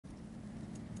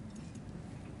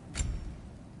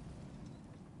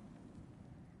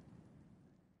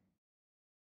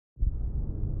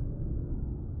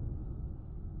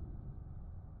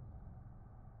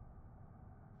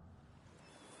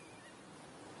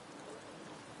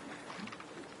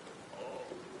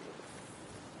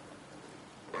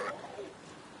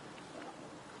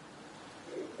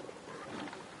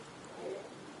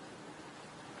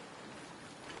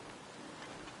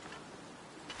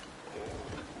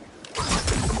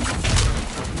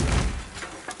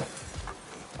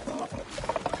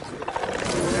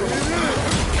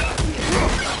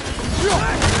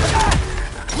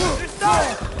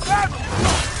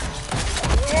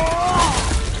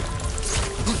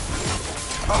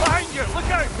Danger!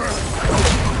 Look out!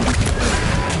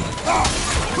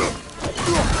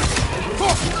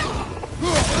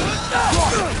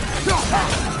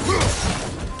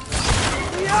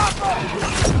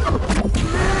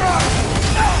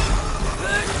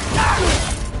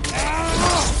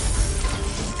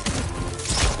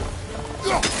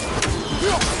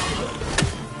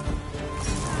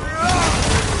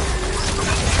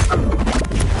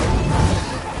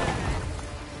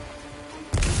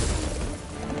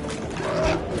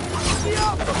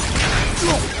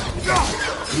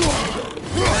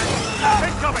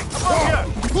 Incoming!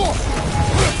 Above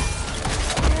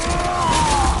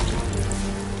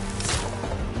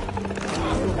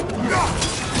you!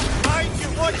 Behind you!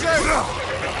 Watch out!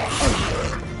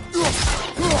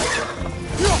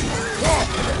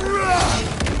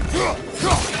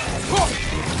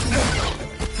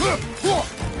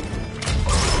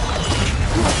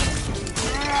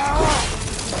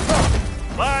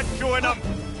 Lad showing up!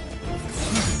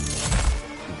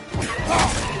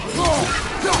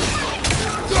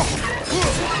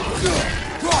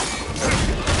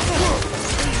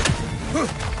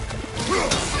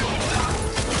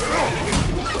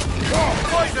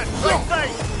 Poison! Right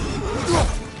side!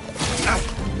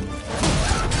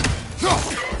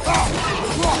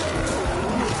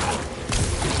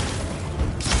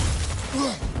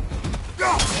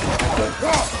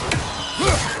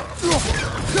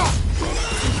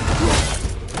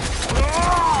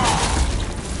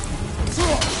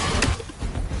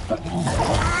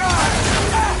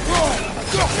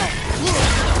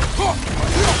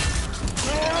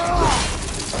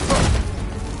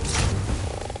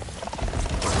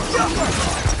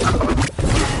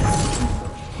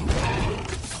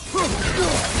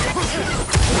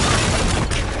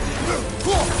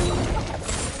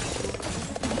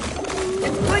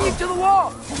 Clinging to the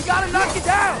wall! You gotta knock it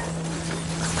down!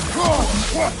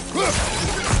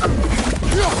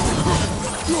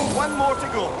 One more to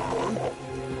go.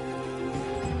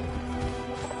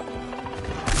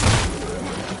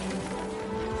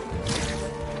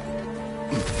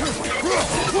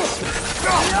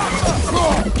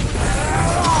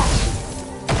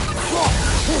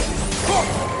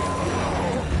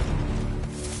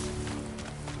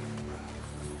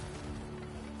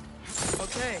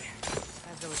 Okay,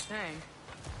 as I was saying,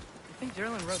 I think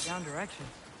Derlin wrote down directions.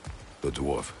 The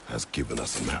dwarf has given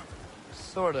us a map.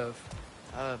 Sort of.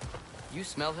 You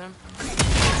smell him?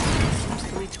 Seems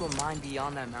to lead to a mine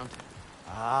beyond that mountain.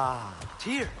 Ah,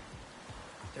 Tyr!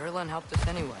 Derlin helped us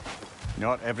anyway.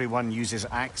 not everyone uses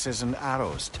axes and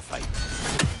arrows to fight.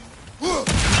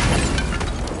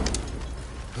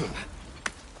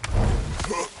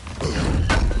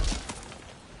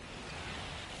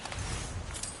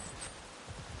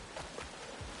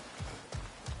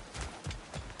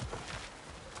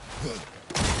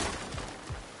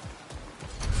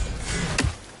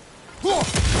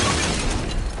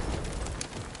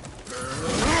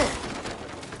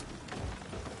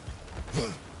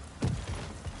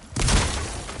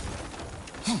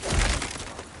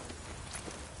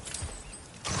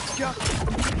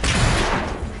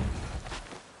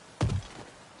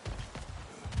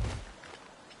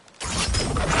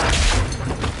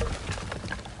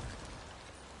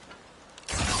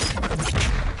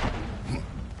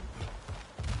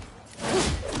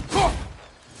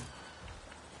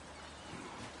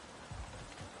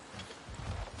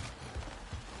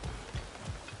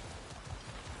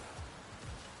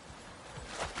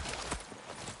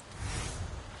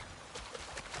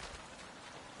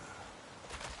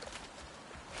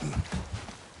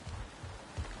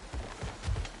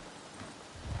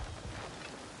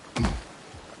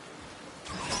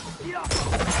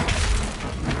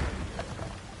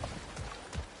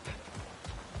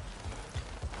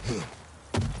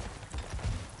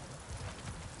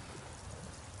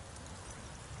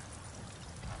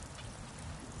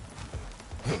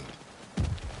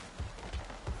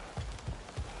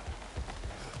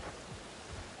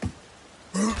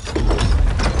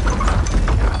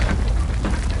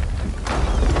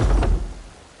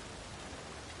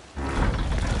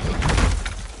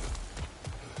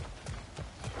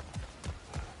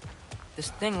 This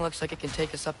thing looks like it can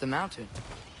take us up the mountain.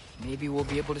 Maybe we'll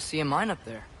be able to see a mine up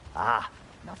there. Ah,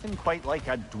 nothing quite like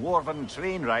a dwarven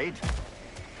train ride.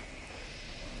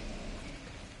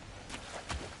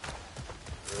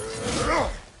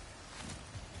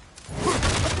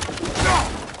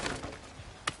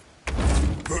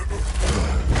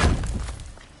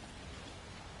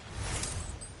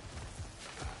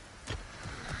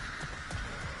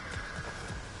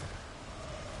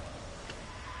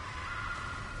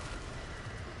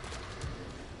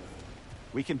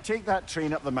 We can take that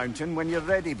train up the mountain when you're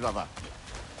ready, brother.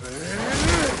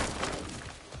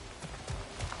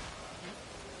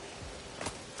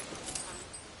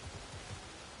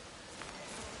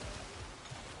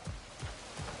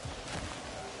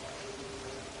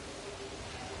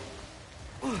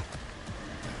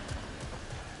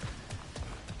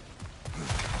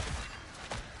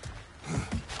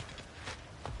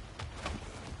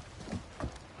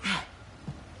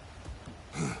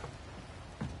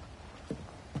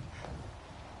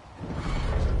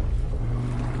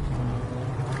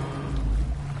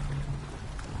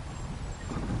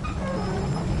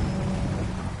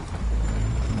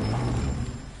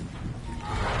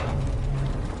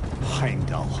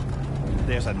 Heimdall.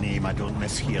 There's a name I don't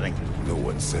miss hearing. No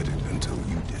one said it until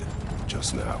you did,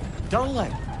 just now.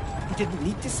 Durlin. He didn't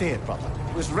need to say it, brother.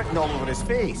 It was written all over his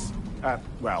face.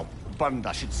 Well, burned,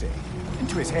 I should say.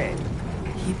 Into his head.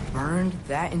 He burned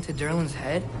that into Durlin's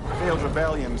head? Failed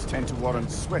rebellions tend to warrant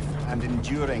swift and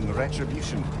enduring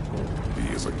retribution.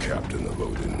 He is a captain of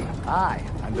Odin. Aye,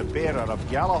 and the bearer of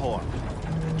Gjallarhorn.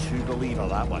 A true believer,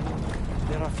 that one.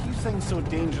 There are few things so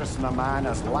dangerous in a man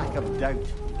as lack of doubt.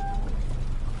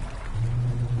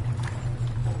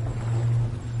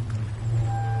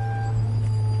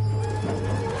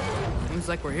 Seems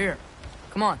like we're here.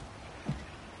 Come on.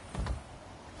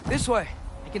 This way.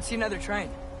 I can see another train.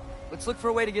 Let's look for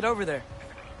a way to get over there.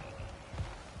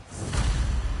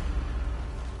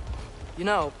 You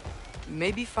know,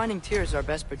 maybe finding Tyr is our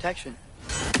best protection.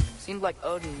 Seemed like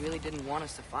Odin really didn't want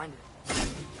us to find it.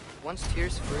 Once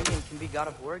Tyr's free and can be god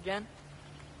of war again,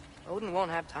 Odin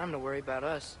won't have time to worry about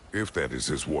us. If that is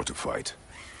his war to fight,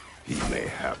 he may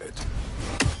have it.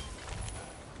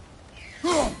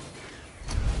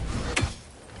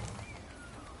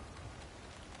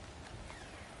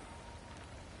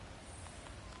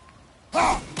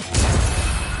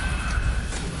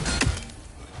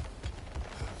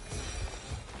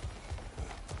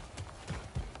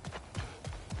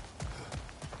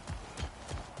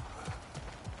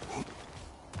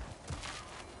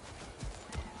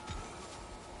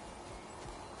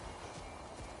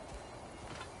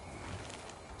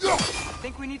 I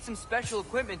think we need some special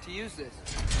equipment to use this.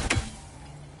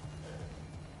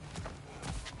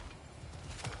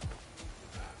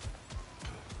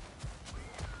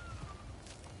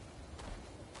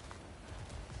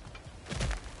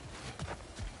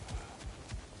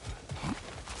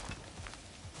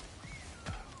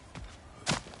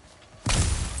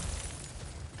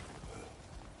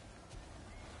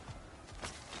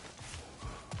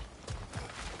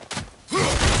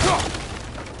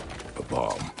 A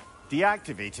bomb.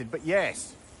 Deactivated, but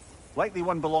yes. Likely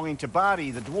one belonging to Barry,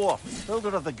 the dwarf,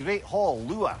 builder of the Great Hall,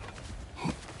 Lua.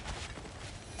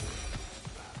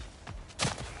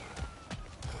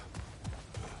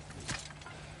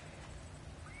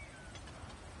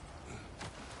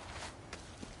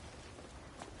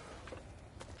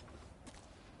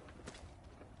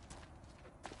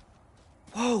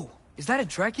 Whoa! Is that a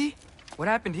Trekkie? What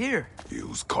happened here?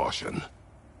 Use caution.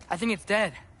 I think it's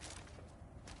dead.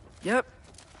 Yep.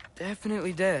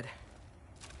 Definitely dead.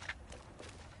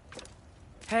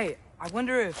 Hey, I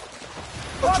wonder if...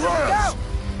 Atreus! Watch out!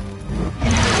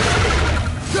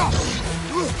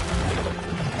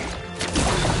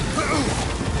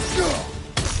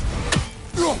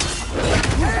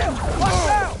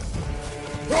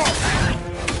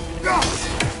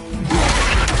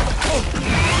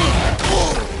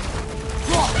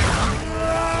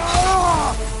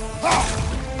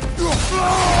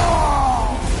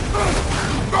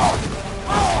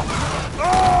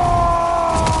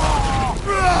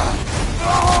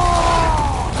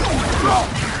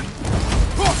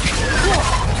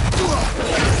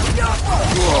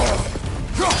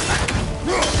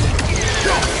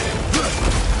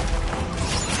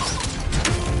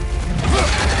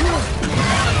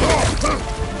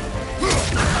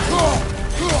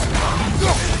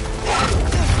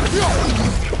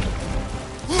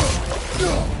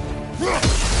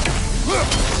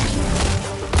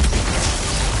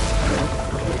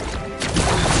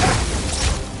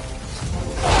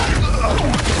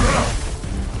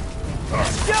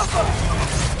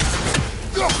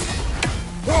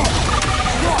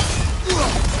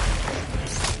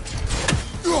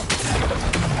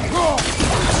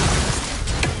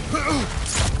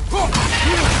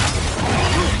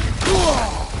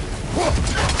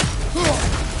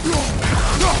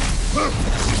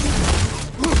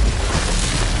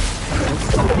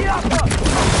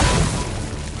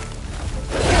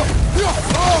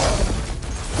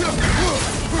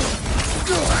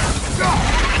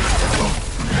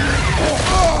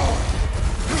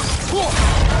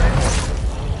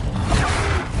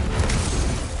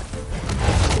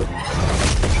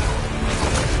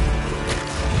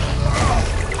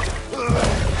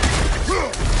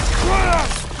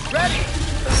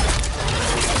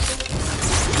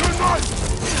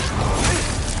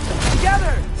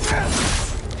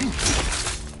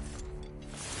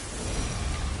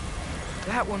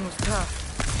 That one was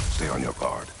tough. Stay on your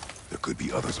guard. There could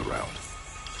be others around.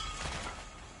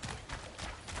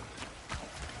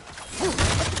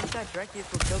 Did that direct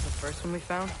vehicle kill the first one we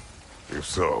found? If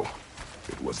so,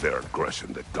 it was their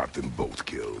aggression that got them both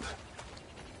killed.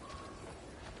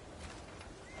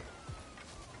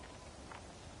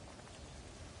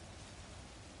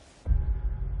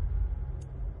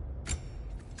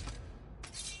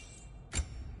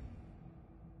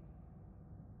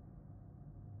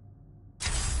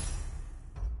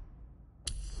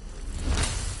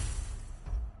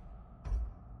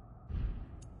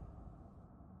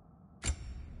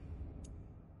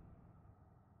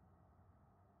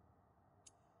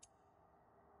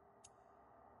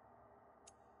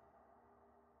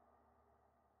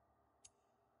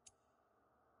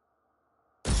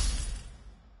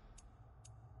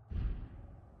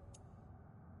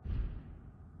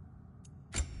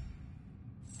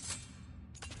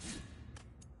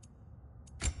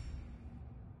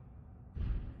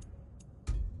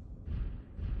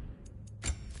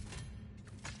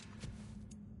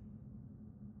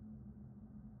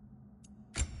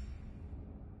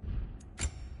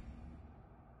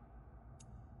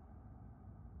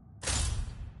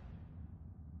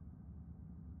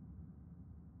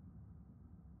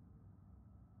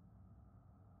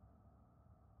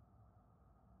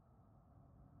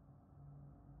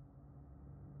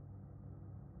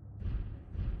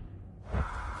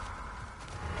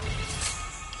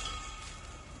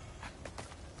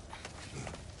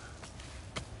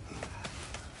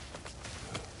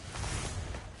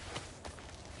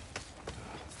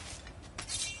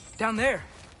 Down there,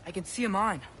 I can see a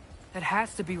mine. That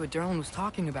has to be what Derlin was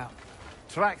talking about.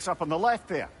 Tracks up on the left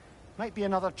there. Might be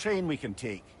another train we can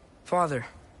take. Father,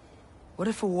 what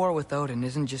if a war with Odin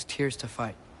isn't just Tyr's to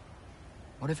fight?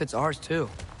 What if it's ours too?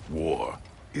 War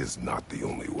is not the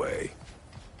only way.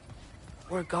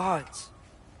 We're gods.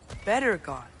 Better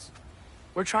gods.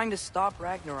 We're trying to stop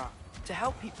Ragnarok, to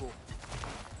help people.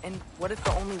 And what if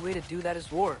the only way to do that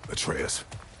is war? Atreus.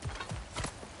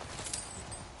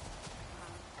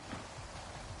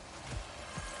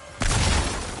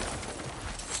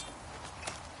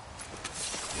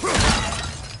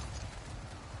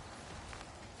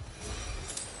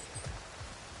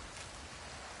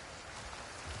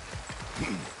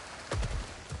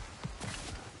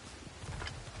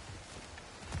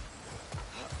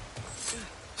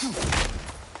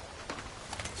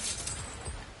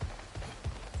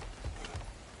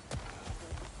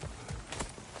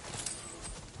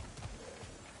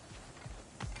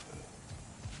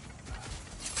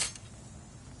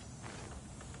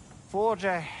 Forge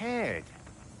ahead.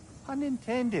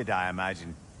 Unintended, I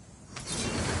imagine.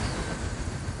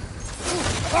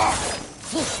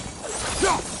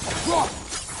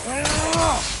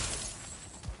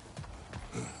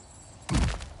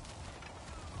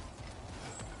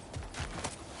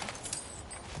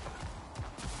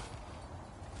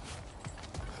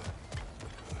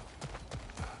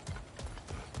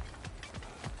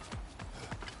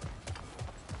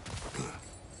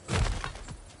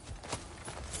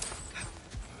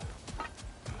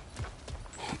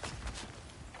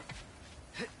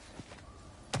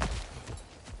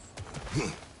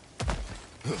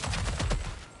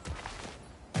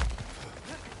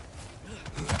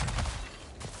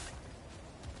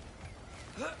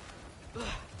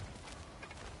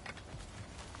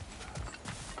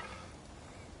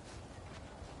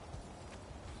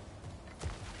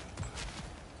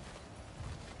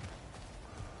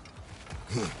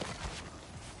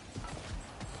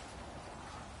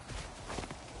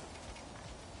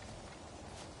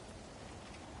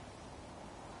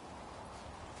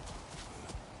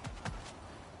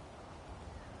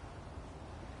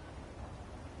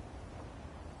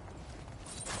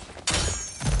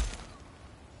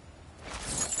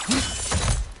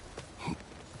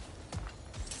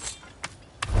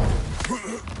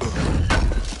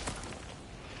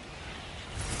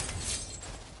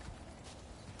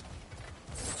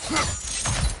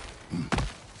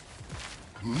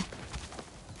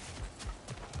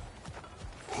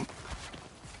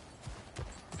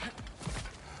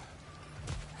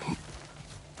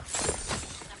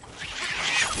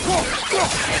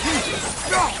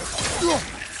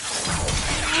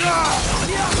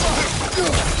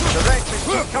 Direction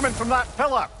keeps coming from that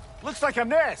pillar. Looks like a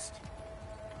nest.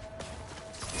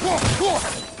 Looks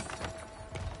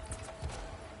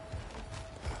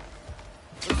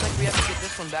like we have to get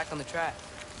this one back on the track.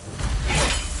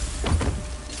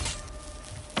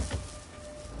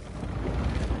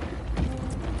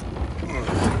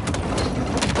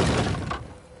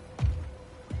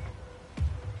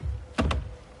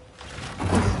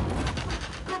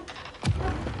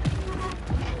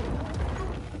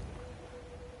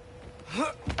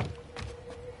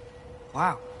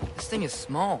 Wow, this thing is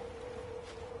small.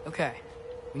 Okay,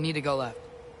 we need to go left.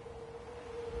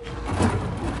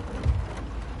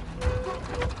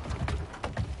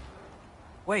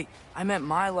 Wait, I meant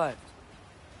my left.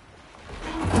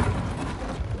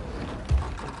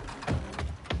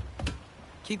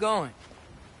 Keep going.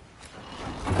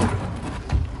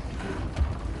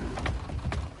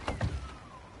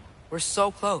 We're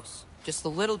so close. Just a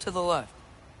little to the left.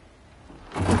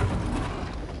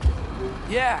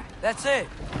 Yeah, that's it.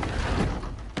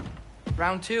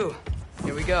 Round 2.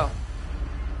 Here we go.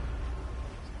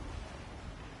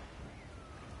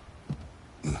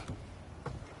 Kraken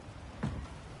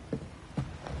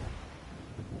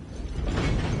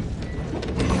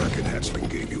hatchling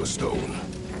gave you a stone.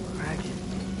 Kraken.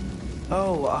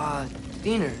 Oh,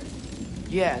 Diener.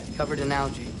 Yeah, it's covered in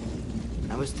algae.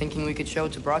 I was thinking we could show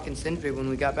it to Brock and Sindri when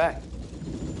we got back.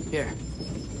 Here.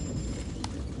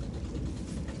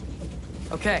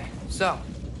 Okay, so,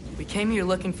 we came here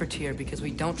looking for Tyr because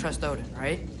we don't trust Odin,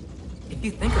 right? If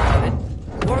you think about it,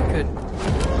 War could...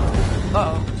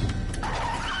 Uh-oh.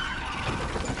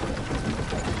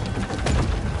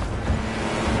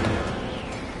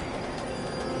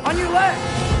 On your left!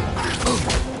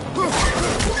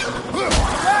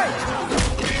 Right!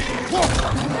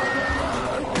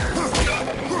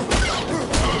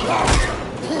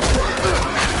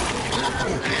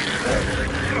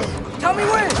 Tell me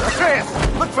when! Atreus,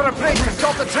 look for a break to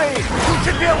stop the train.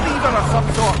 Should be a lever of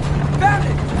some sort. Found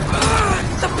it!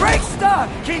 The brake's stuck!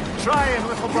 Keep trying,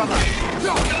 little brother.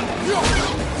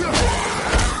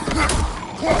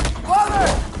 Father!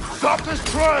 Stop this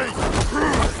train!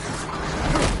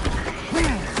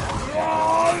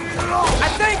 I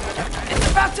think it's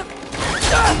about to...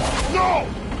 No!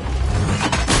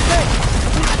 Shit!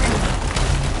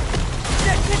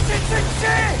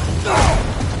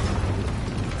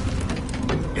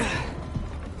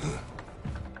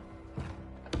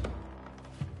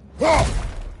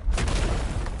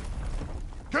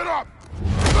 Get up!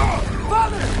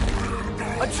 Father!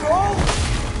 A troll?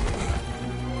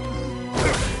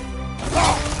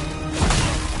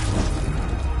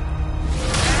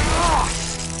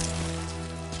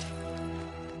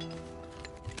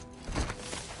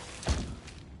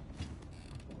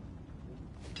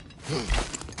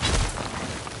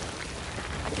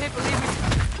 I can't believe it.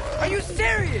 Are you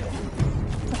serious?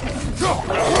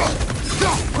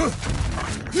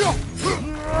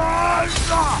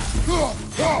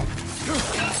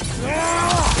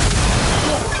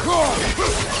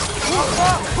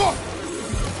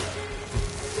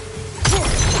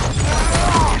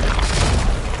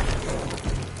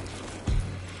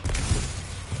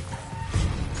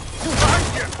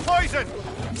 Poison!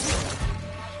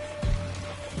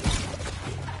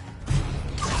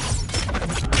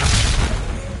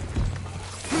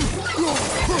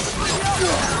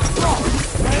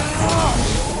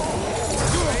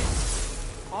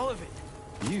 All of it.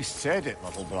 You said it,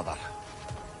 little brother.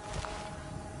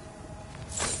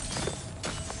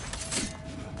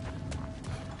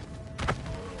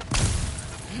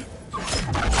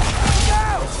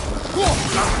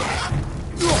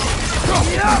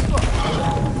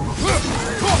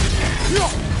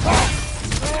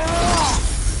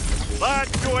 Lad,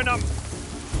 join up!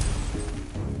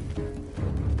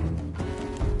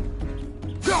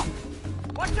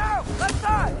 Watch out! Left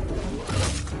side!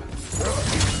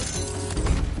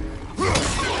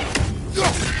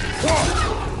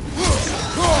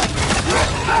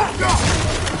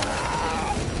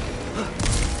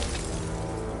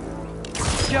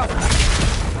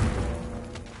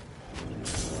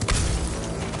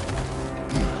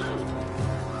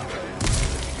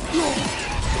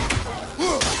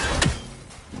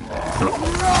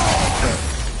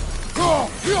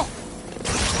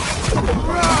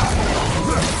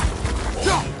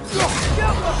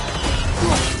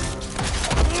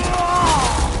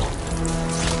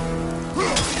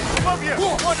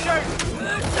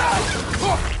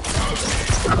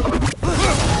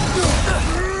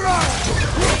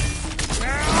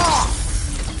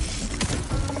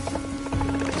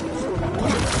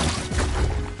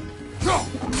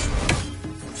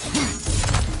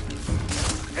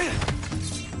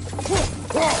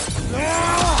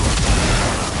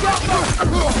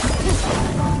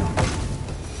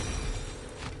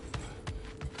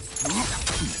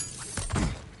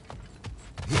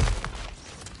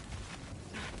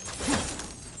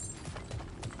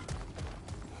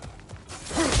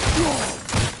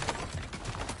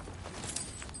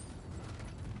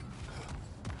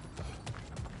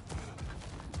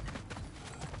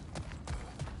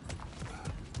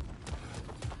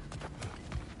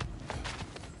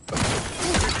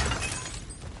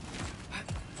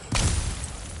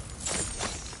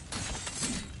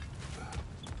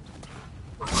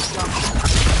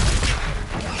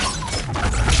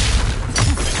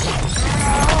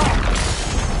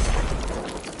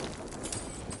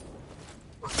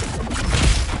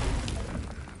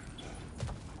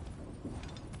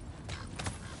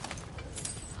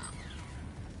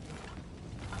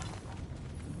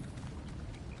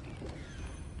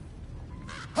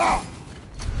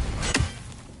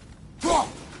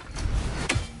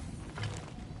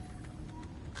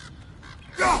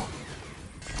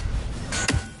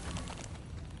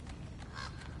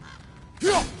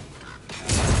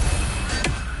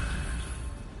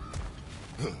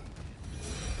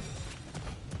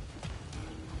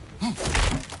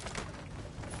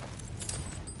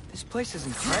 This place is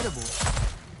incredible.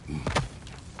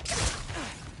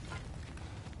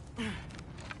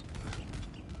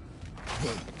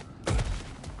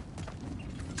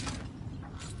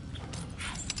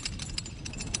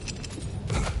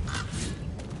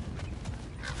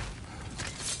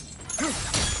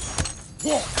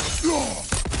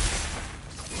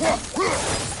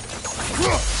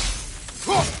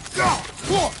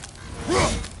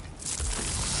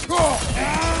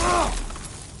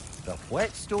 The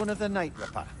whetstone of the Night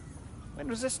Ripper. When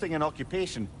resisting an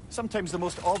occupation, sometimes the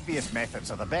most obvious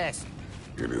methods are the best.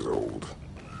 It is old.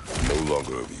 No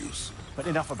longer of use. But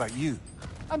enough about you.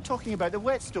 I'm talking about the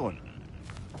whetstone.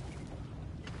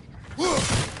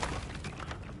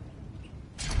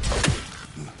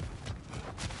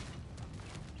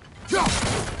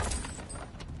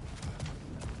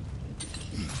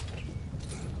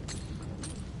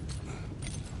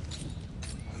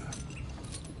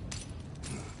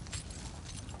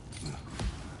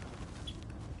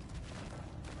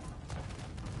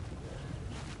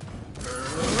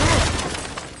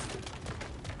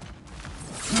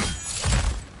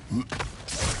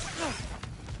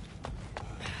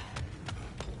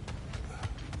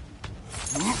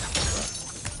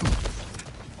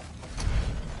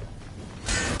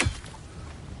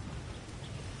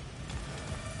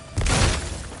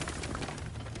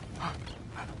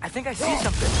 I think I see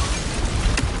something.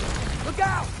 Look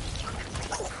out!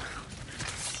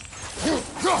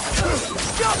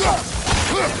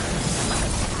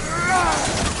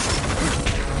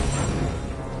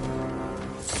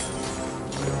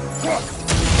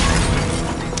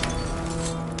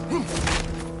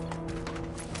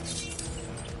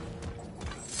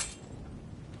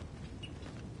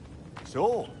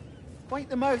 So, quite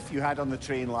the mouth you had on the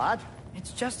train, lad.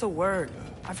 It's just a word.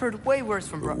 I've heard way worse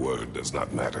from The word does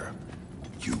not matter.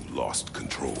 You lost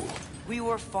control. We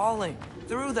were falling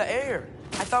through the air.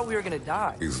 I thought we were gonna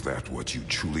die. Is that what you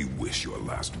truly wish your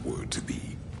last word to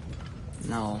be?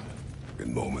 No.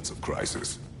 In moments of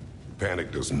crisis,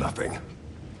 panic does nothing.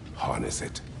 Harness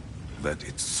it. Let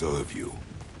it serve you.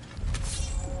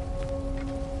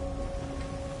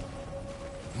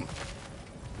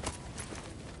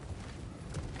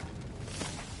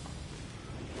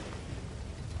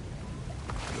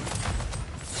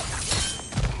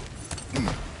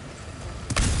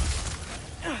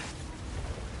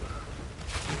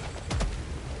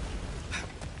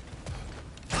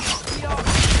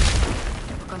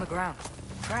 Look on the ground.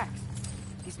 Tracks.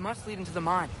 These must lead into the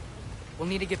mine. We'll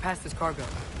need to get past this cargo.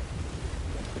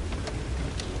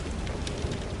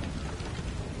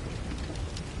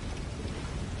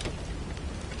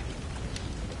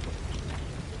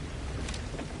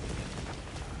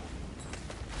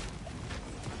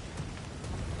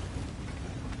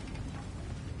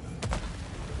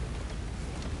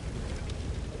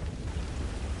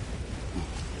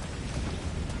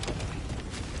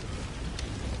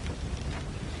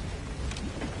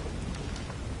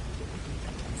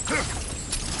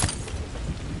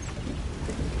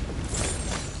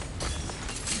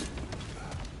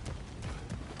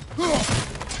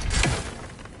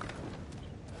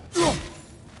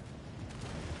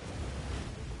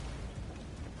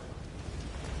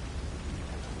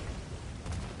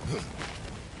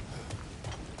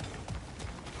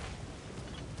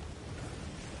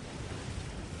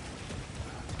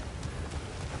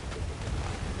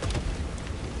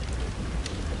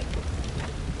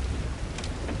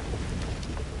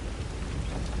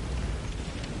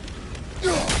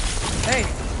 Hey,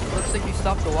 looks like you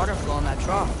stopped the water flow on that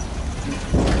trough.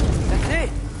 That's it.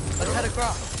 Let's head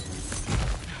across.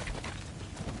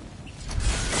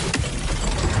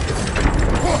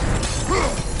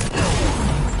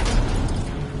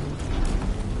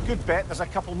 Good bet there's a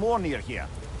couple more near here.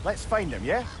 Let's find them,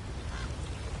 yeah?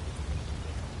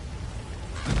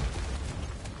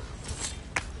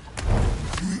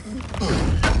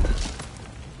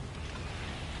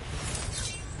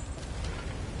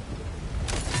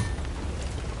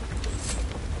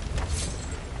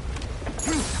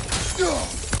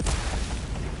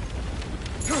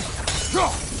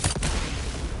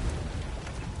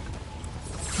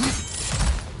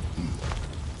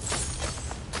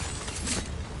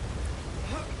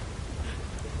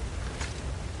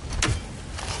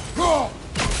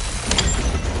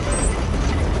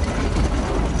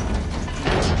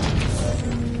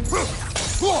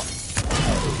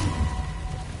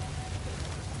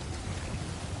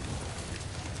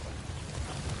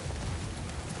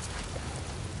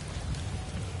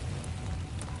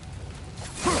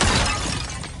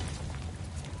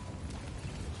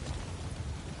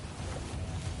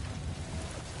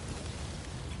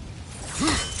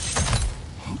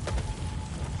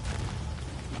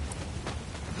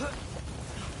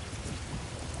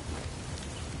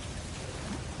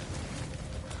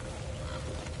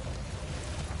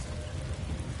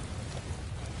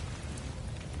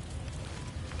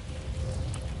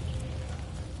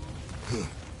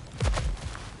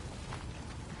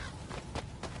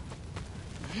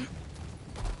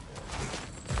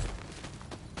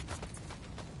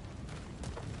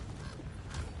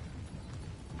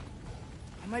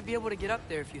 might be able to get up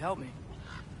there if you help me.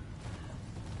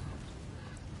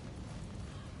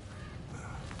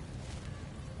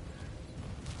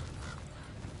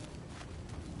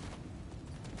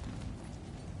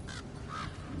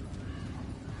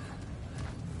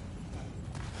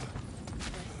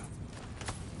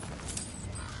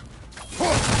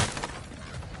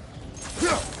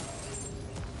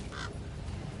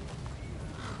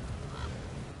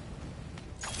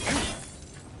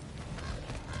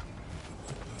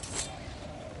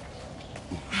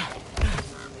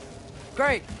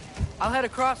 Great. I'll head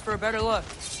across for a better look.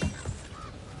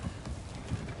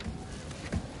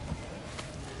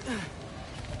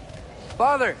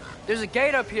 Father, there's a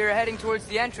gate up here heading towards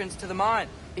the entrance to the mine.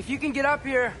 If you can get up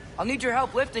here, I'll need your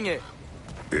help lifting it.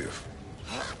 If.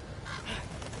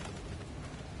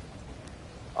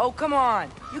 Oh, come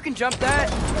on. You can jump that.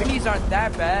 Your knees aren't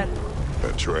that bad.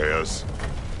 Atreus.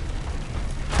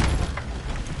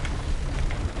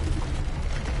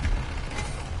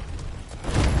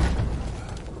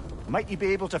 Might you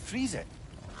be able to freeze it?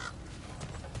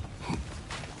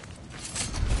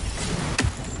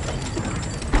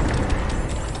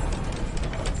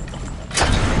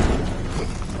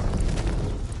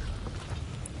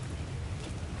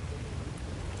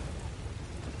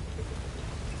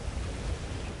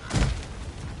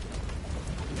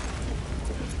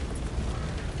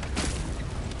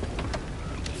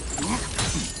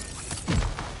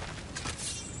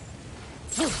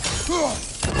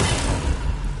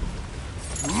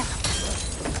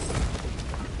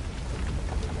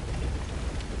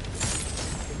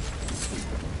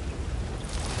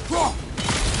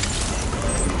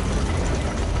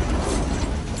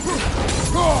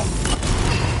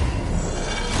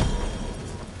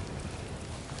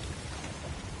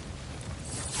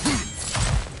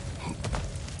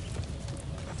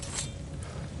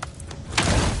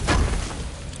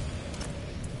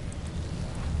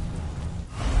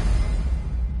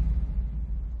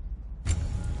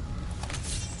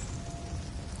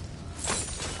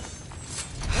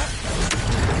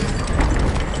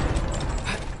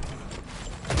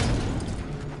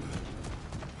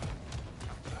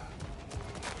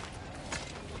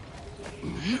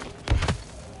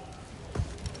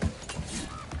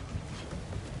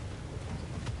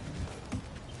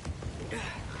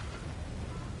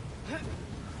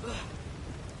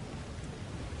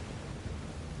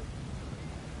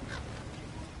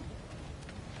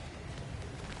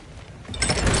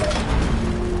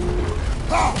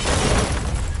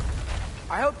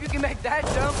 I hope you can make that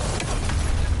jump.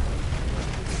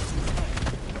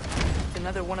 It's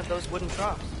another one of those wooden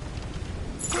troughs.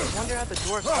 I wonder how the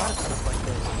dwarves got stuff like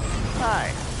this.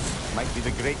 Aye. Might be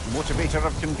the great motivator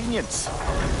of convenience.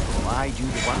 Why do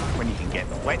the work when you can get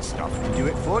the wet stuff to do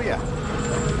it for you?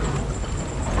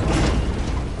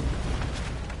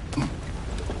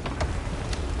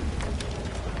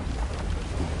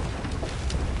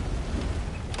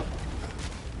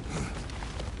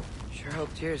 Sure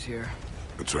hope Tyr's here.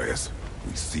 Atreus,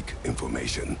 we seek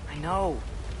information. I know.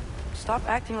 Stop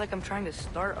acting like I'm trying to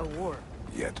start a war.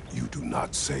 Yet you do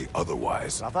not say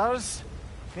otherwise. Brothers,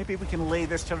 maybe we can lay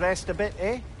this to rest a bit,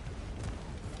 eh?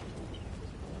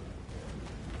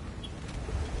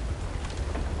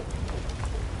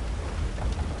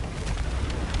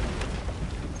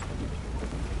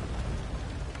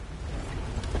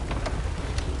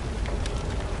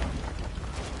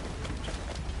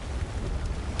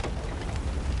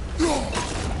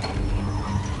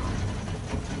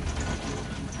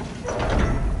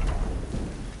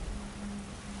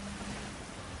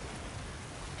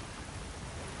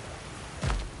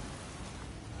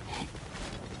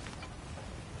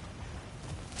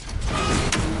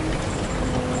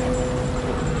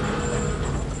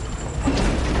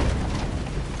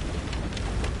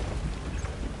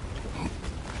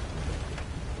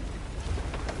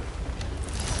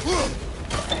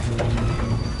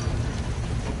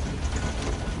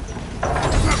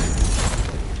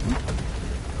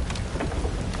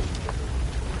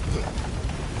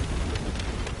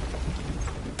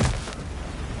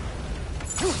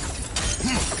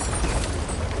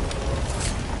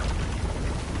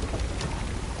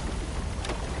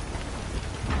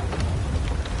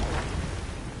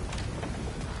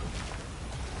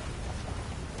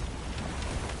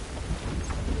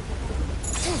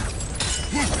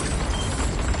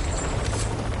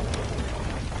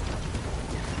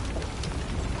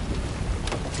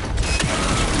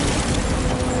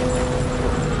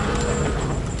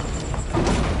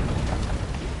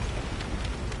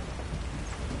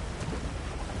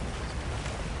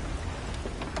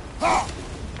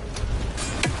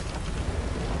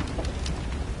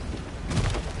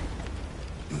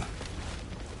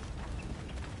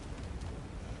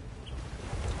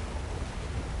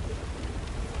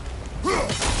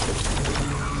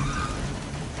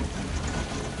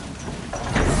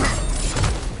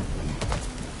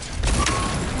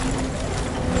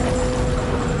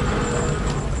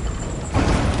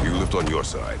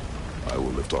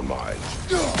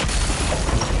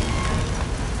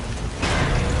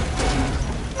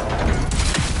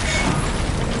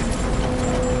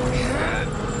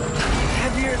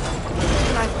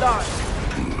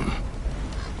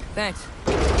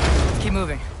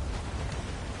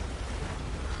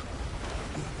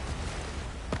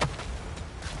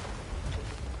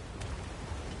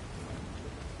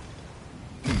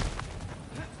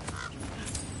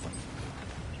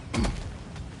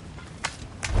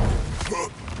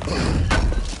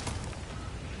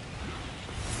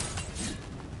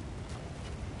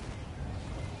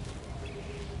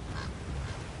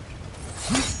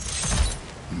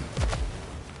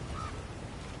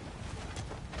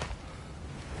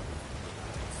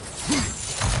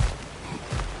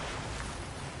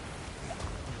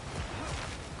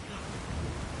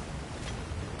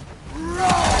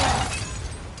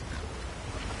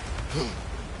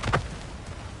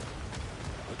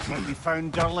 we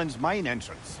found Durlin's mine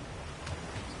entrance.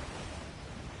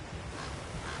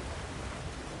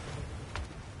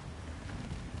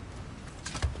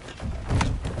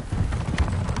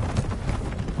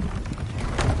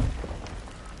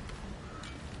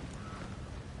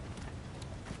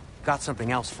 Got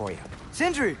something else for you.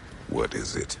 Sindri! What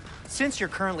is it? Since you're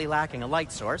currently lacking a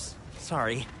light source,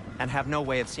 sorry, and have no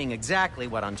way of seeing exactly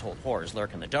what untold horrors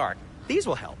lurk in the dark, these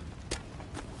will help.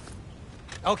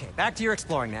 Okay, back to your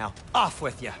exploring now. Off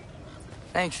with you.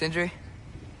 Thanks, Sindri.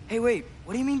 Hey, wait,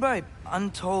 what do you mean by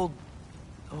untold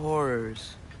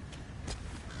horrors?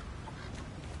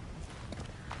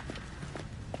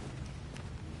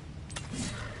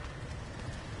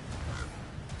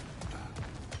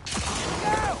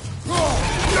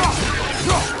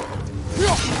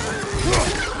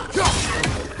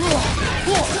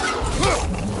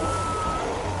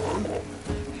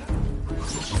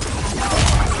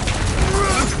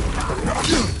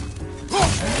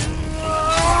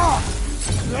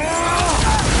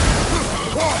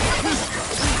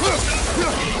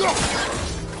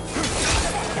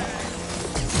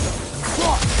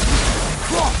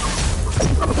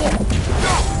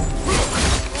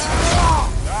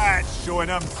 That's showing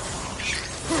them.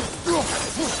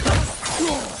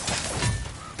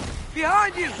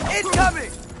 Behind you!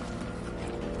 Incoming!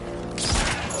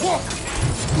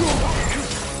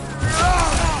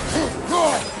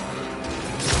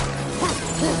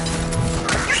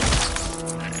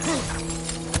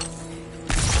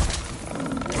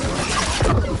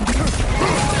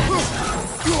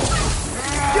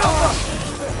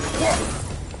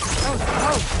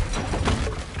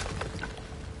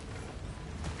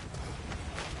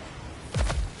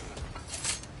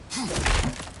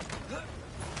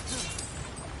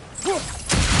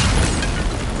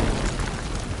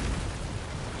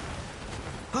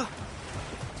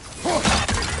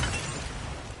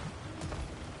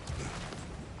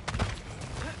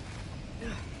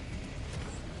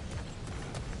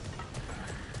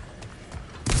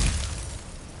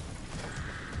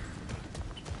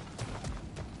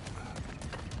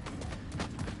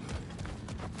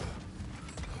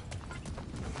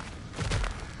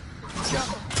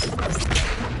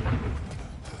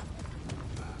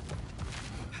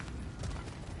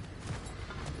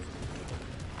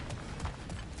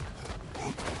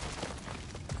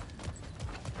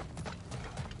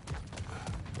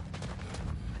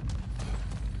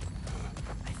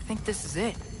 I think this is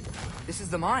it. This is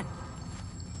the mine.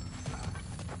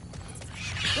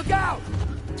 Look out!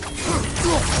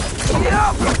 Get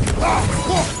up!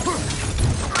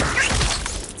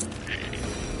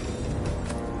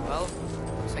 Well,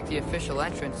 looks like the official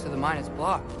entrance to the mine is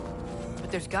blocked.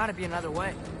 But there's gotta be another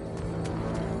way.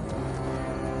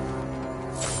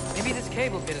 Maybe this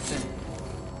cave will get us in.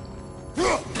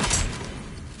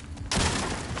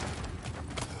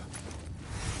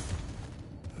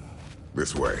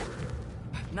 This way.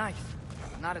 Nice.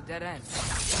 Not a dead end.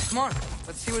 Come on,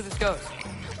 let's see where this goes.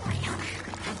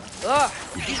 Ugh,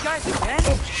 these guys again?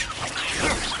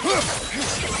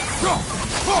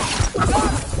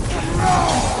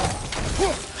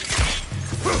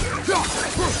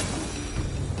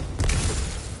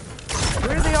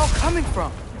 Where are they all coming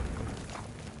from?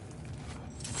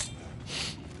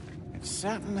 It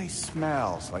certainly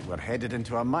smells like we're headed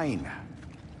into a mine.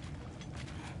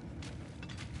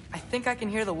 I think I can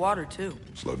hear the water, too.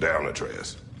 Slow down,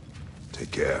 Atreus.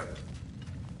 Take care.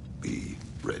 Be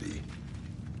ready.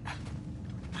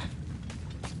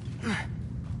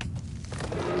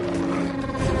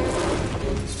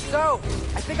 So,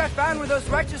 I think I found where those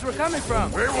wretches were coming from.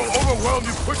 They will overwhelm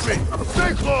you quickly.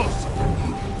 Stay close.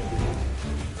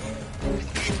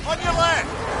 On your left!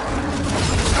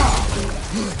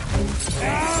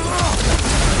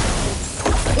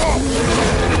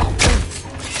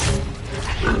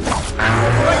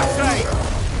 Right side!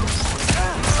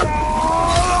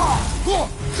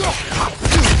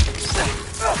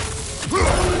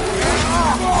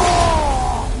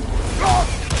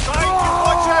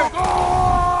 Watch out!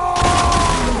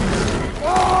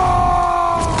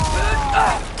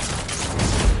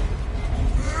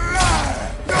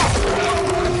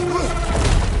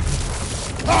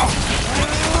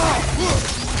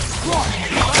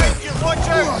 Watch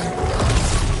out!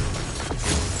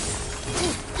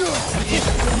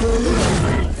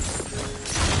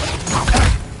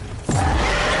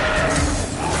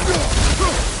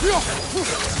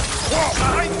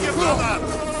 Behind you, brother!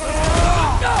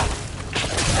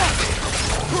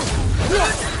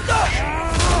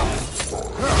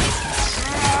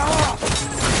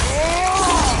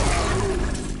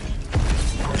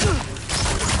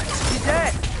 He's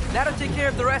dead. That'll take care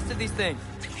of the rest of these things.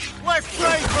 Left Left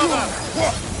side, brother!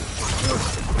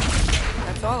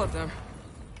 That's all of them.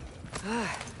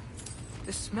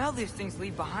 The smell these things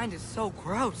leave behind is so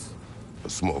gross. A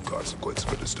small consequence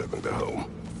for disturbing their home.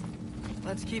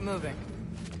 Let's keep moving.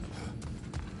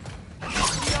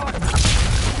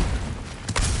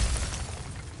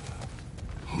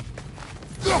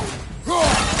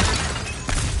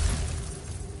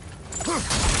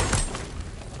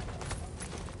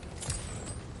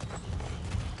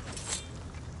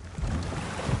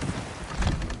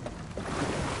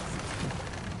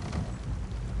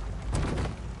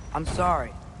 I'm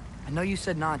sorry. I know you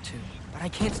said not to, but I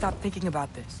can't stop thinking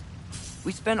about this.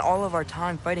 We spend all of our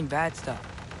time fighting bad stuff,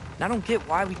 and I don't get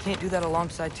why we can't do that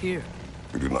alongside Tyr.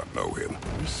 We do not know him.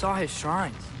 We saw his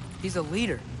shrines. He's a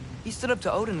leader. He stood up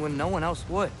to Odin when no one else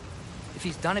would. If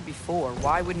he's done it before,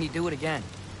 why wouldn't he do it again?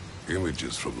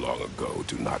 Images from long ago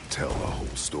do not tell the whole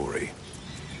story.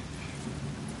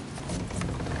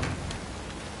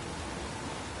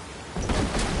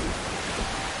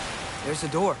 There's a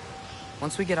door.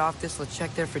 Once we get off this, let's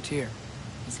check there for Tyr.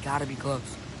 He's gotta be close.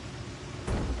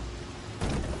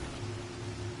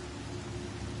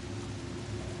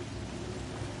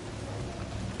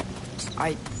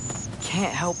 I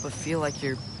can't help but feel like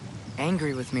you're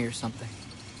angry with me or something.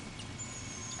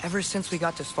 Ever since we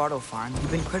got to Svartalfheim, you've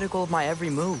been critical of my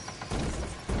every move.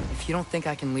 If you don't think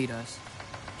I can lead us,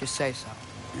 just say so.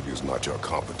 It is not your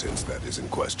competence that is in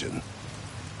question.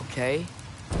 Okay?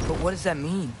 But what does that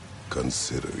mean?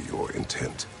 Consider your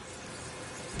intent.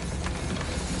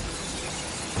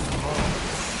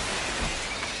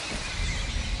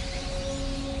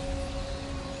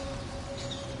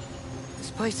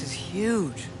 This place is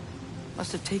huge.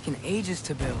 Must have taken ages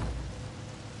to build.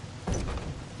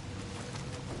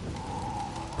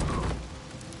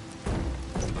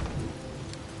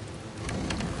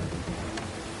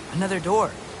 Another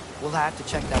door. We'll have to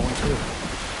check that one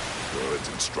too. Word's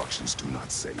instructions do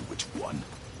not say which one.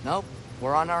 Nope,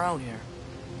 we're on our own here.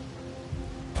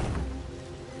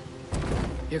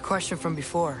 Your question from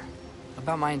before,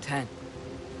 about my intent.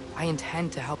 I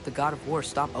intend to help the God of War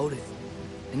stop Odin.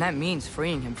 And that means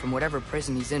freeing him from whatever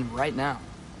prison he's in right now.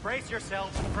 Brace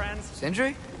yourselves, friends.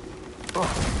 Sindri?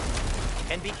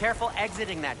 And be careful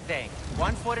exiting that thing.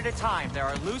 1 foot at a time. There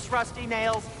are loose, rusty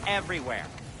nails everywhere.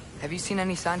 Have you seen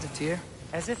any signs of Tyr?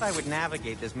 As if I would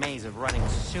navigate this maze of running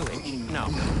sewage. No.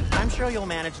 I'm sure you'll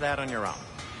manage that on your own.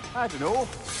 I don't know.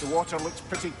 The water looks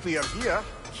pretty clear here.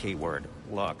 Keyword,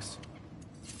 looks.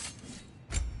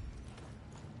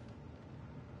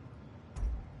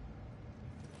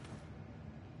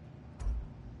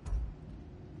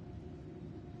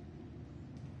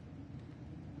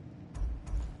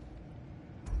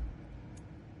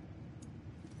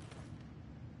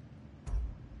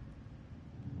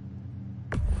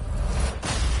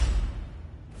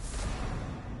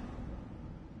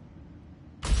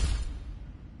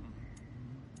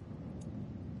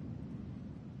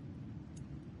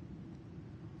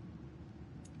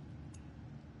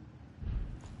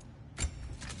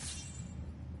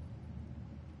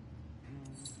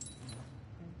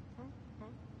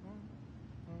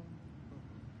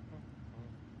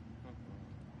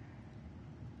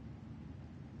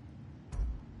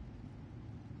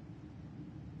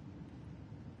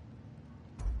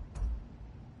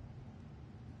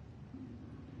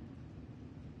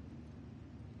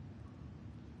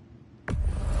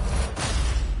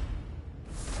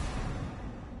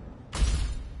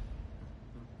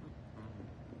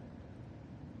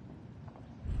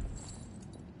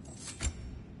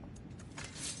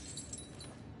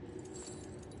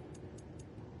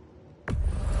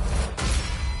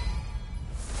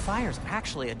 Fire's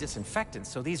actually a disinfectant,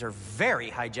 so these are very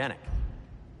hygienic.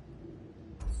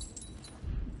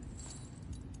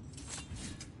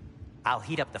 I'll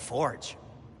heat up the forge.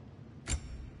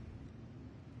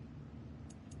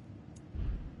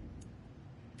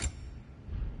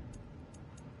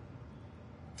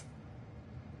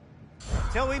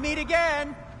 Till we meet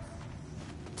again!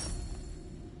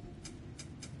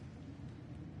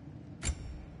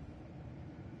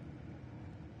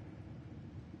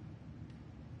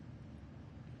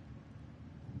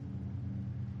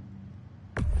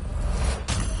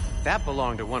 That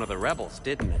belonged to one of the rebels,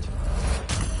 didn't it?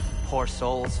 Poor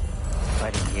souls.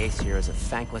 Fighting the Aesir is a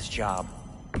thankless job,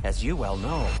 as you well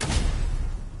know.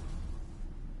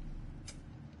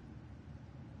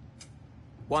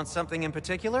 Want something in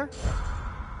particular?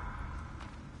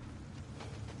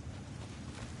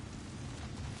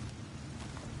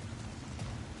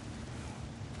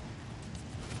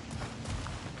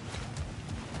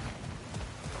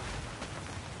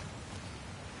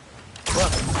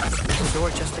 Look, the door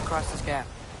just across this gap.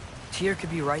 Tyr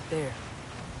could be right there.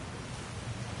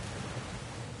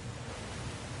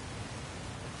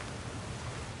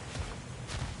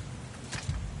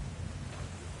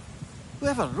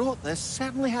 Whoever wrote this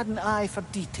certainly had an eye for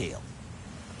detail.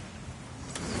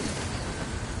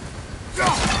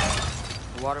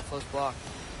 The water flow's blocked.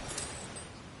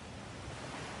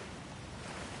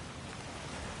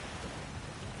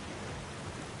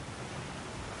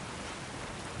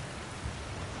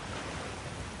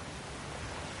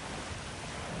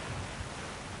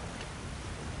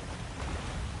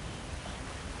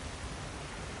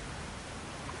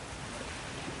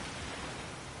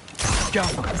 Go!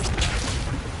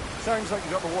 Sounds like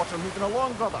you got the water moving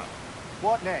along, brother.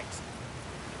 What next?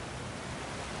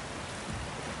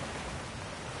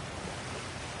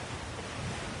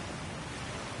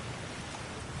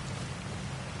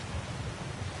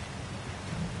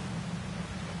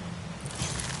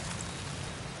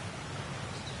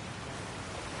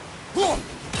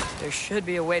 There should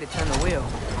be a way to turn the wheel,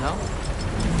 no?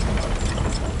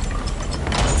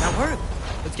 Now hurry!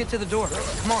 Let's get to the door.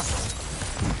 Come on.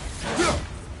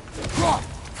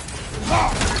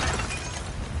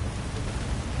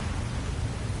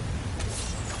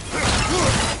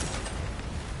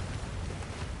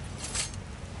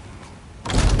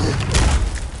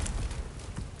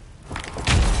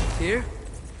 Tyr?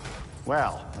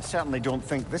 Well, I certainly don't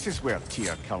think this is where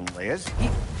Tyr currently is.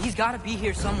 He's gotta be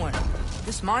here somewhere.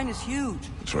 This mine is huge.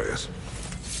 Atreus,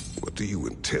 what do you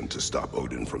intend to stop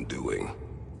Odin from doing?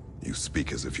 You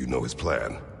speak as if you know his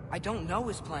plan. I don't know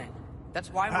his plan. That's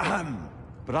why we're... Ahem.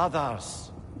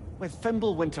 Brothers, with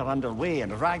Fimbulwinter underway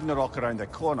and Ragnarok around the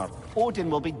corner, Odin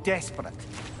will be desperate.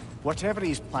 Whatever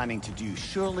he's planning to do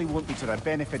surely won't be to the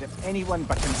benefit of anyone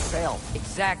but himself.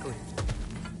 Exactly.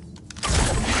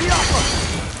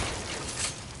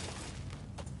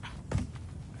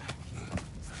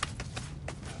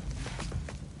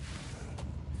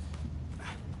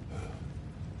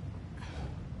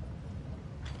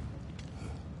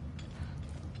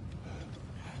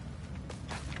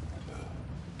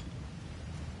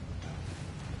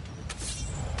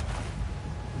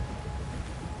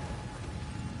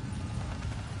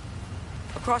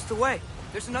 Across the way,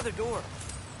 there's another door.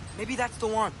 Maybe that's the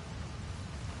one.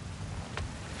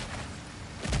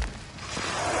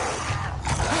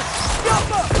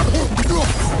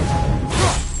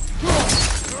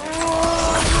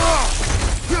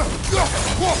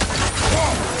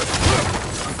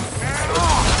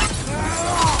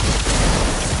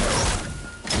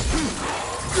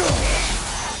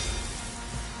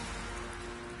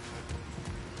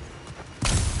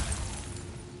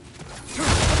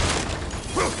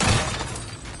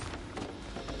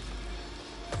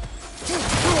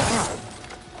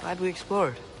 Glad we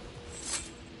explored.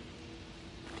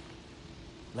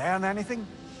 Learn anything?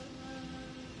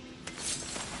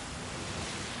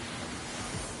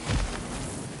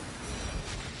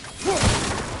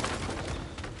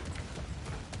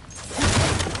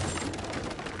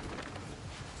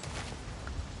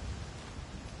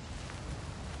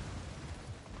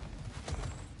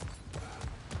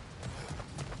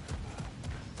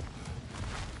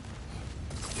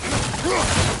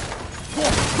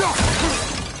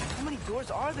 How many doors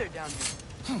are there down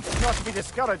here? Not to be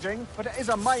discouraging, but it is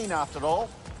a mine after all.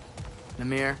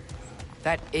 Namir,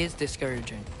 that is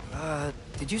discouraging.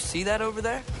 Did you see that over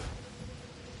there?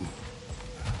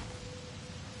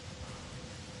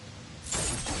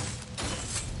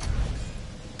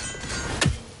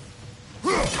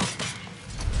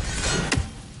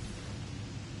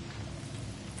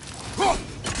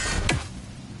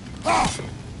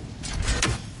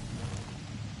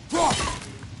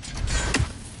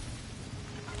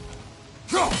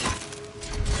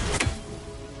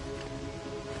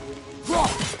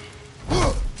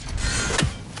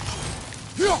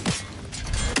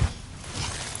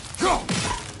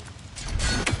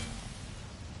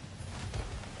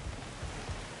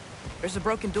 There's a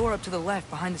broken door up to the left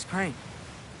behind this crane.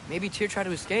 Maybe Tyr tried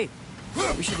to escape.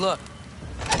 We should look.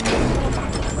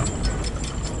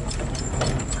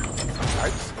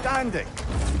 Outstanding!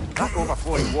 That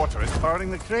overflowing water is powering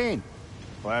the crane.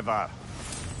 Clever.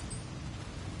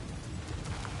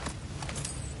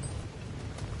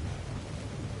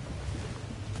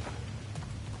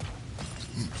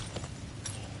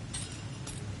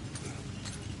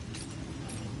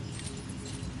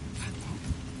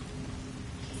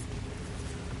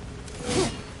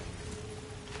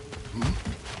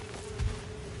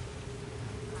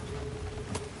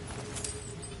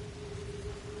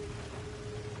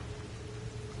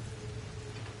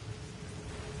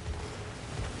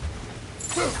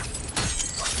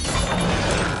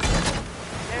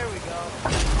 There we go.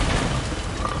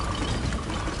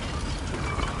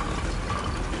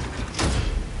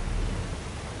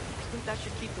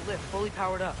 keep the lift fully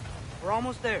powered up. We're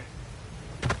almost there.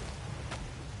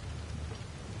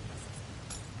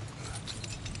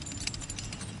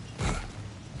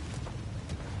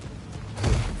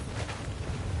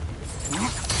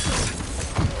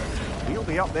 We'll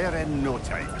be up there in no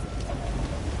time.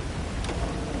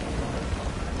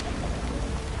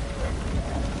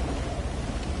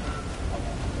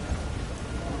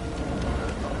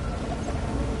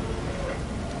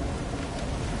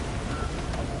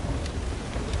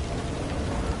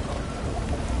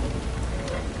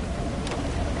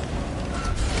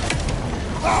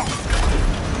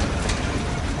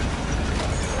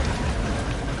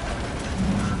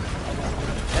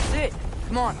 That's it.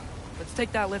 Come on. Let's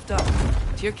take that lift up.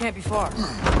 Tyr can't be far.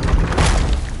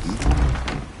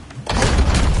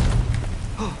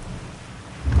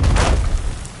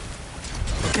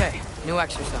 Okay, new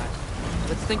exercise.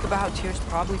 Let's think about how Tyr's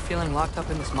probably feeling locked up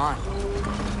in this mine.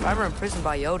 If I were imprisoned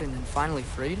by Odin and finally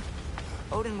freed,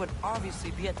 Odin would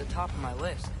obviously be at the top of my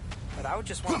list. But I would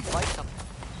just want to fight something.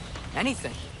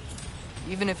 Anything.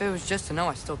 Even if it was just to know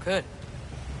I still could.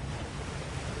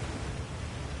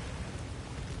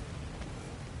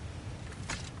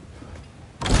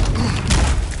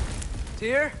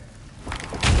 Tyr?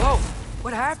 Whoa,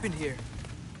 what happened here?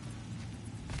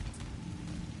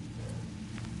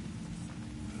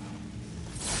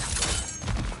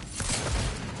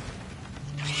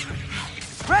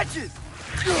 Wretches!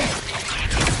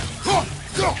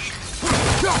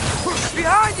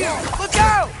 Behind you! Look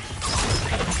out!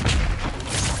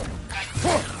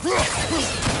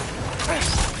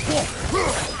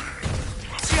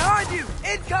 Behind you!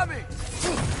 Incoming!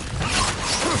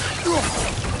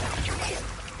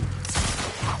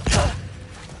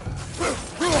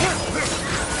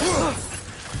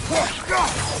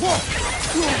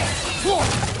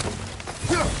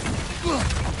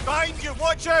 Behind you!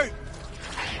 Watch out!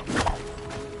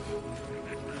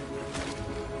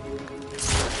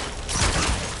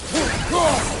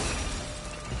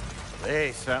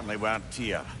 They certainly weren't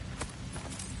Tyr.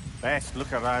 Best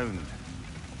look around.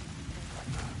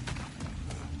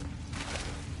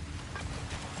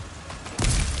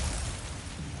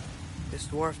 This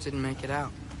dwarf didn't make it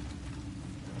out.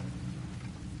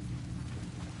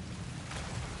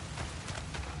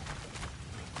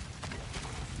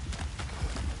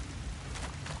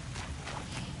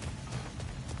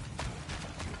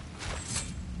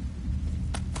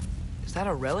 Is that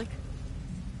a relic?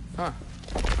 Huh.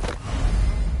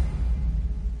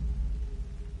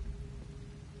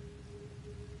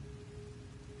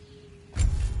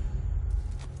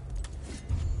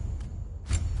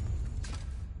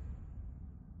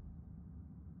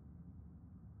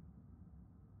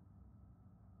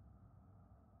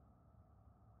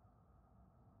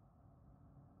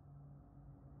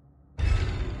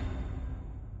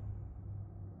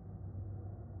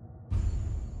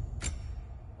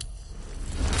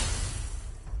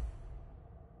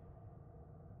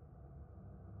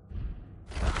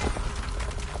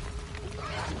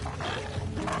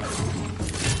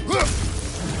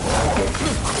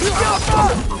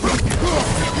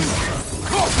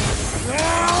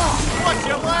 Watch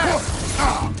your left!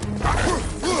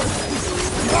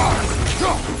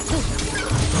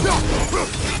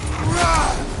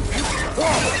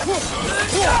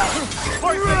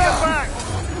 Point to your back!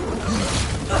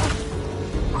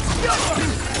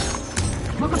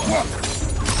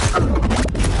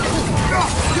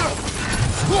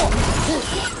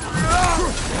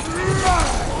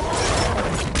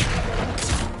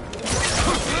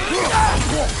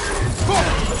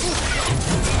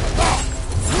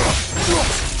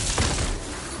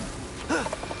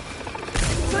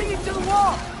 Bring it to the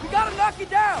wall! We gotta knock it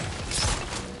down!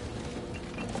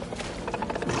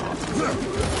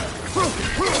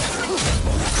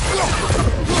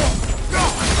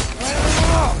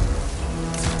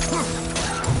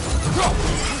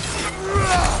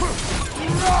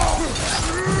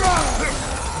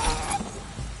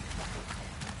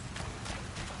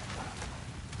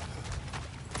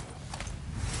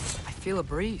 I feel a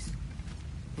breeze.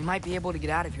 We might be able to get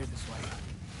out of here this way.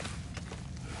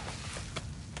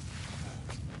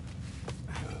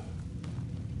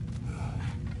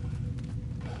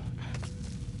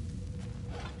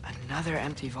 Another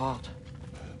empty vault.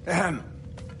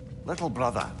 Little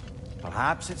brother,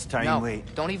 perhaps it's time No, we...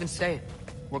 don't even say it.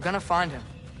 We're gonna find him.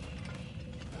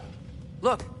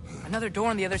 Look, another door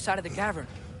on the other side of the cavern.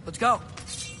 Let's go.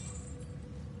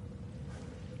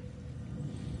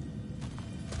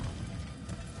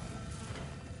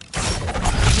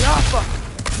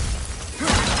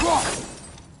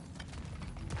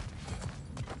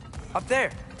 Up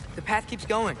there. The path keeps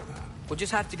going. We'll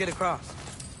just have to get across.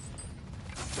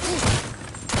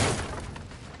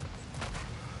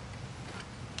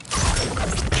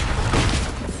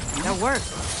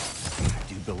 worse. I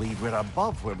do believe we're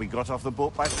above where we got off the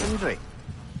boat by Sindri.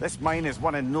 This mine is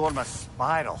one enormous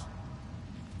spiral.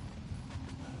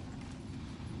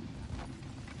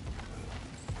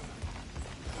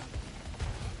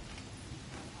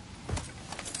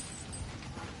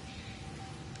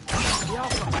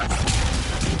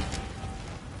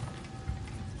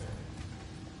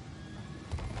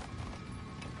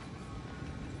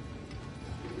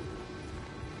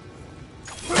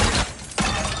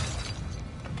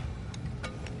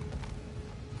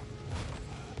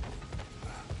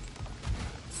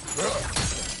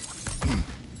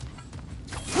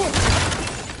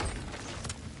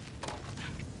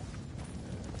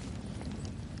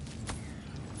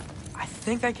 I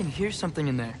think I can hear something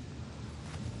in there.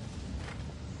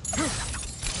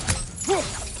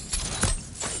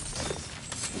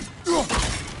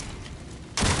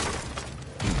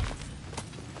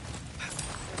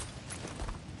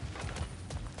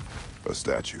 A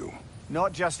statue.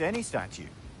 Not just any statue.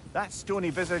 That stony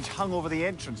visage hung over the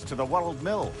entrance to the World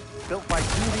Mill, built by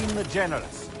Durin the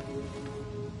Generous.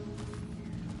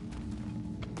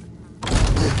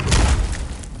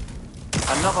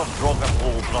 Another Draugr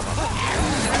old brother.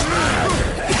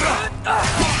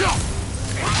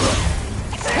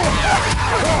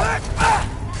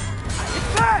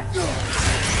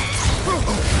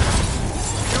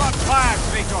 You're on fire,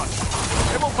 Kratos!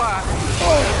 Triple fire!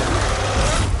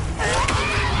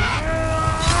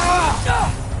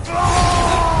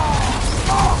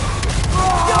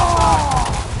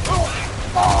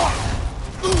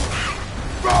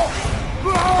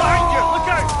 Behind you! Look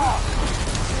out!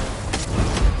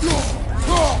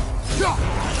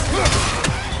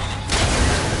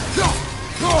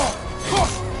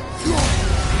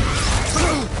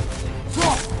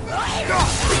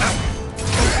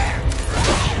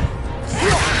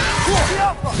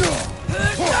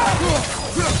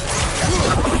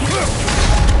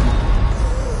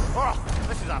 Oh,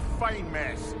 this is a fine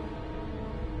mess.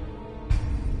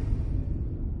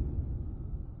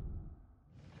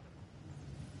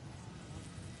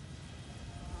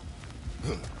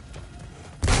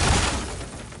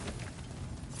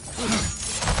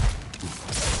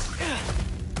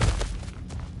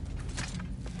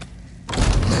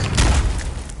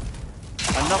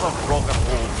 Another Draugr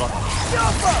old brother.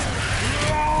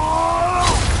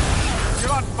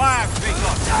 You're on fire,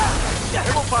 Kratos!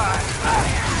 Triple fire!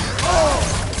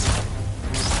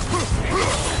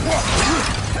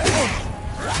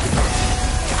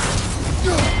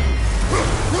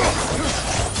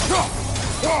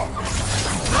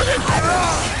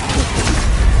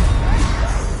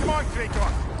 Come on,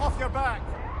 Kratos! Off your back!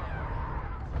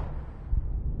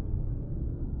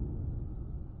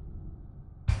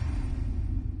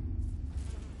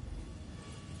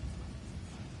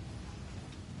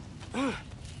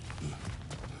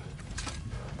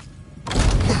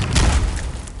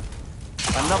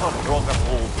 Another Draugr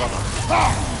old brother.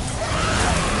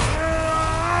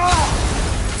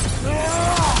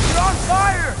 You're on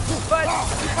fire! But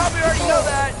you probably already know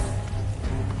that.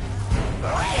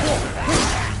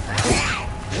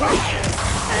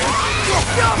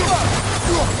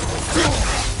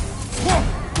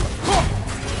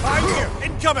 Behind you!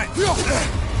 Incoming!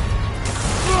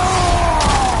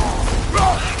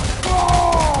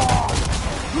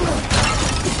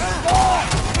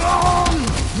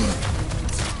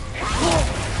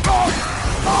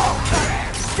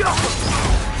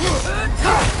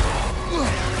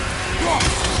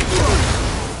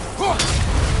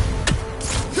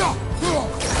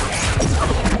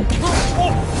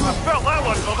 I felt that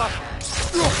one, brother!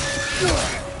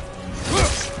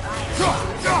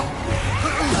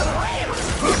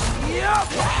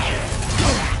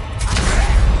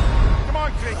 Come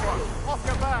on, Kratos! Off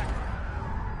your back!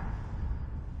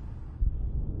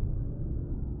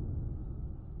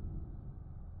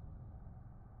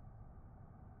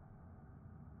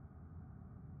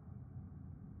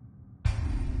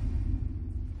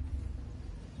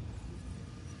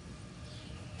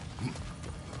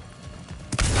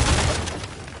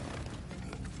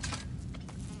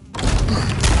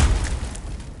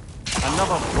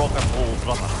 Another Draugr old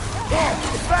brother.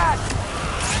 Fast!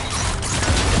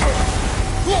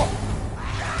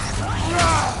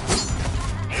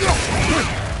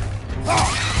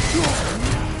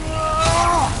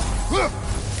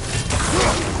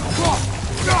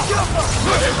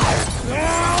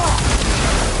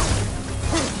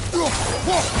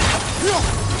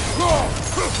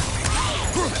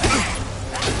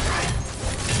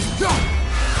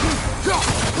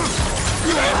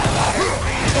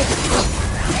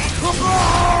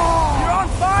 You're on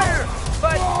fire!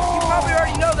 But you probably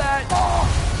already know that.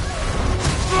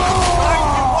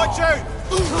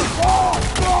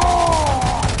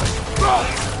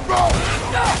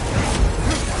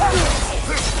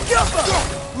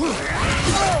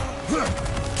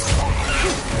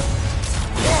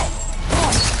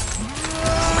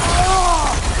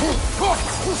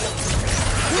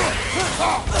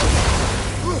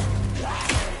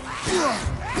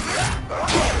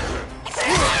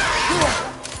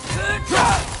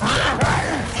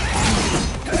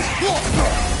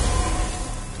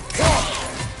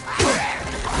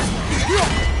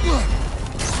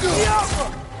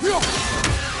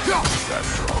 That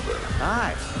Draugr.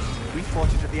 Aye. We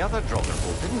fought it at the other Draugr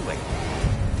hole, didn't we?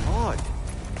 Odd.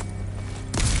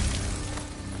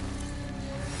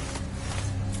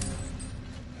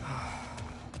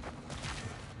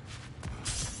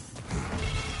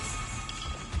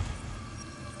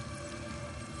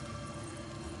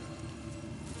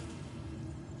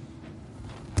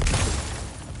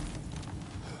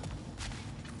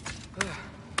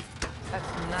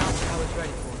 That's not what I was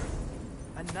ready for.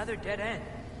 Another dead end.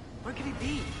 Where could he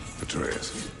be?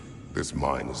 Atreus, this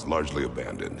mine is largely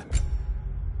abandoned.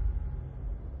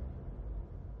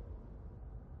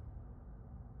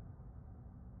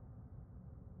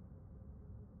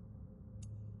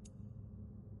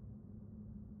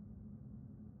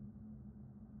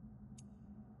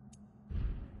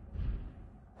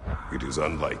 It is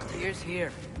unlikely. Tyr's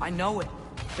here. I know it.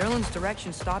 Derlin's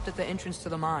direction stopped at the entrance to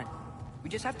the mine. We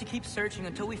just have to keep searching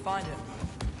until we find him.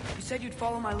 You said you'd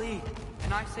follow my lead,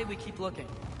 and I say we keep looking.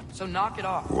 So knock it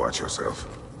off. Watch yourself.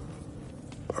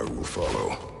 I will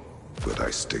follow, but I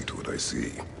state what I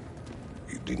see.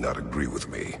 You do not agree with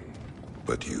me,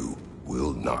 but you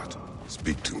will not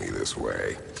speak to me this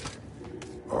way.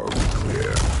 Are we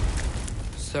clear?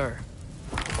 Sir.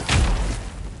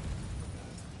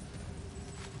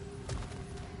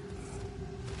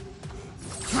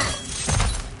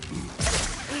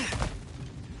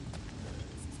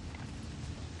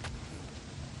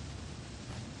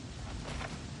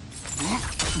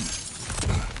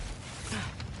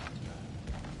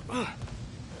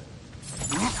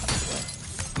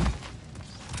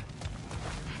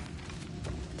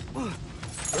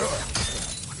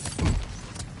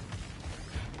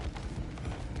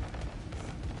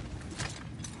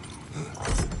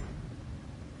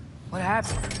 What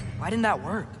happened? Why didn't that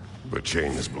work? The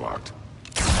chain is blocked.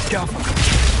 Go.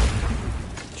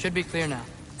 Should be clear now.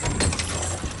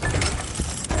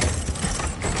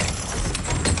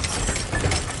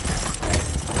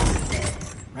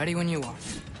 Ready when you are.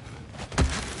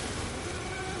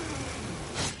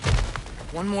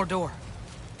 One more door.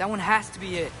 That one has to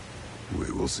be it. We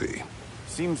will see.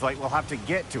 Seems like we'll have to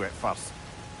get to it first.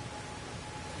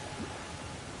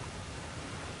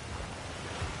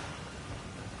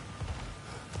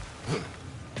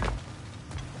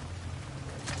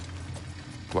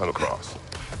 Climb across.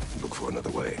 Look for another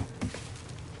way.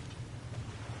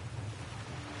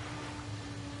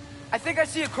 I think I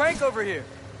see a crank over here.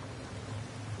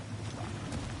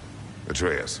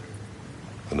 Atreus,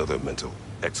 another mental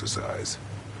exercise.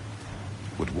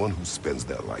 Would one who spends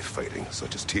their life fighting,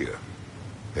 such as Tyr,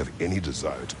 have any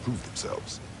desire to prove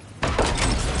themselves?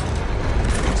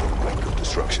 It's a wake of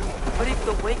destruction. But if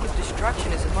the wake of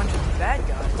destruction is a bunch of bad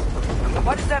guys,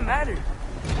 why does that matter?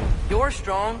 You're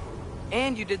strong,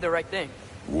 and you did the right thing.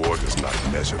 War does not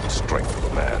measure the strength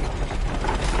of a man.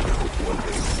 I hope one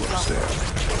day you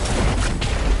understand.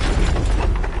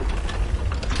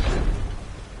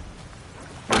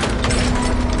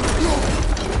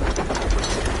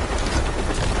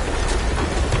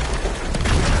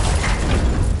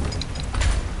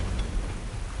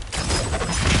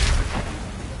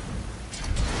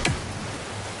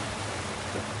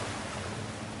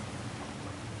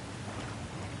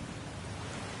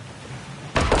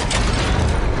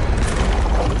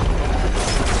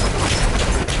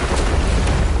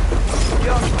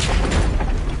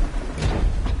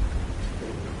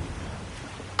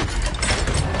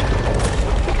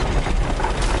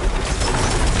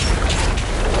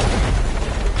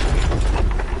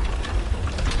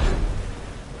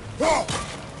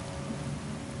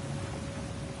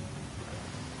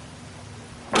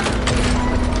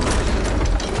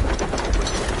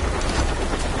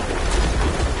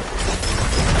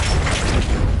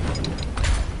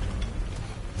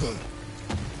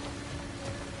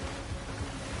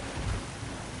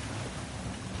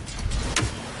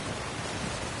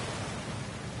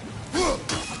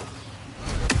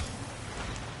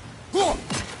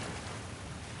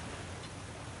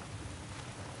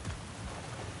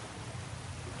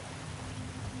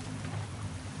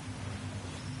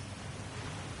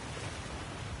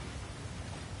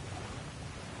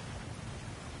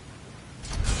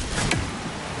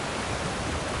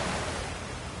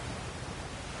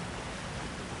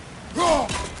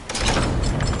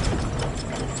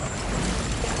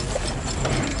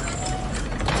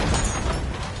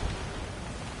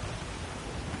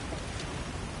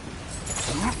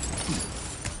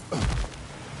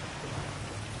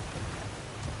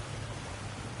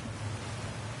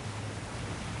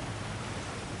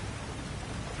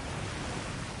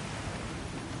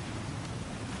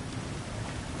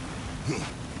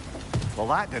 Well,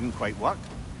 that didn't quite work.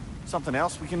 Something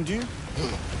else we can do?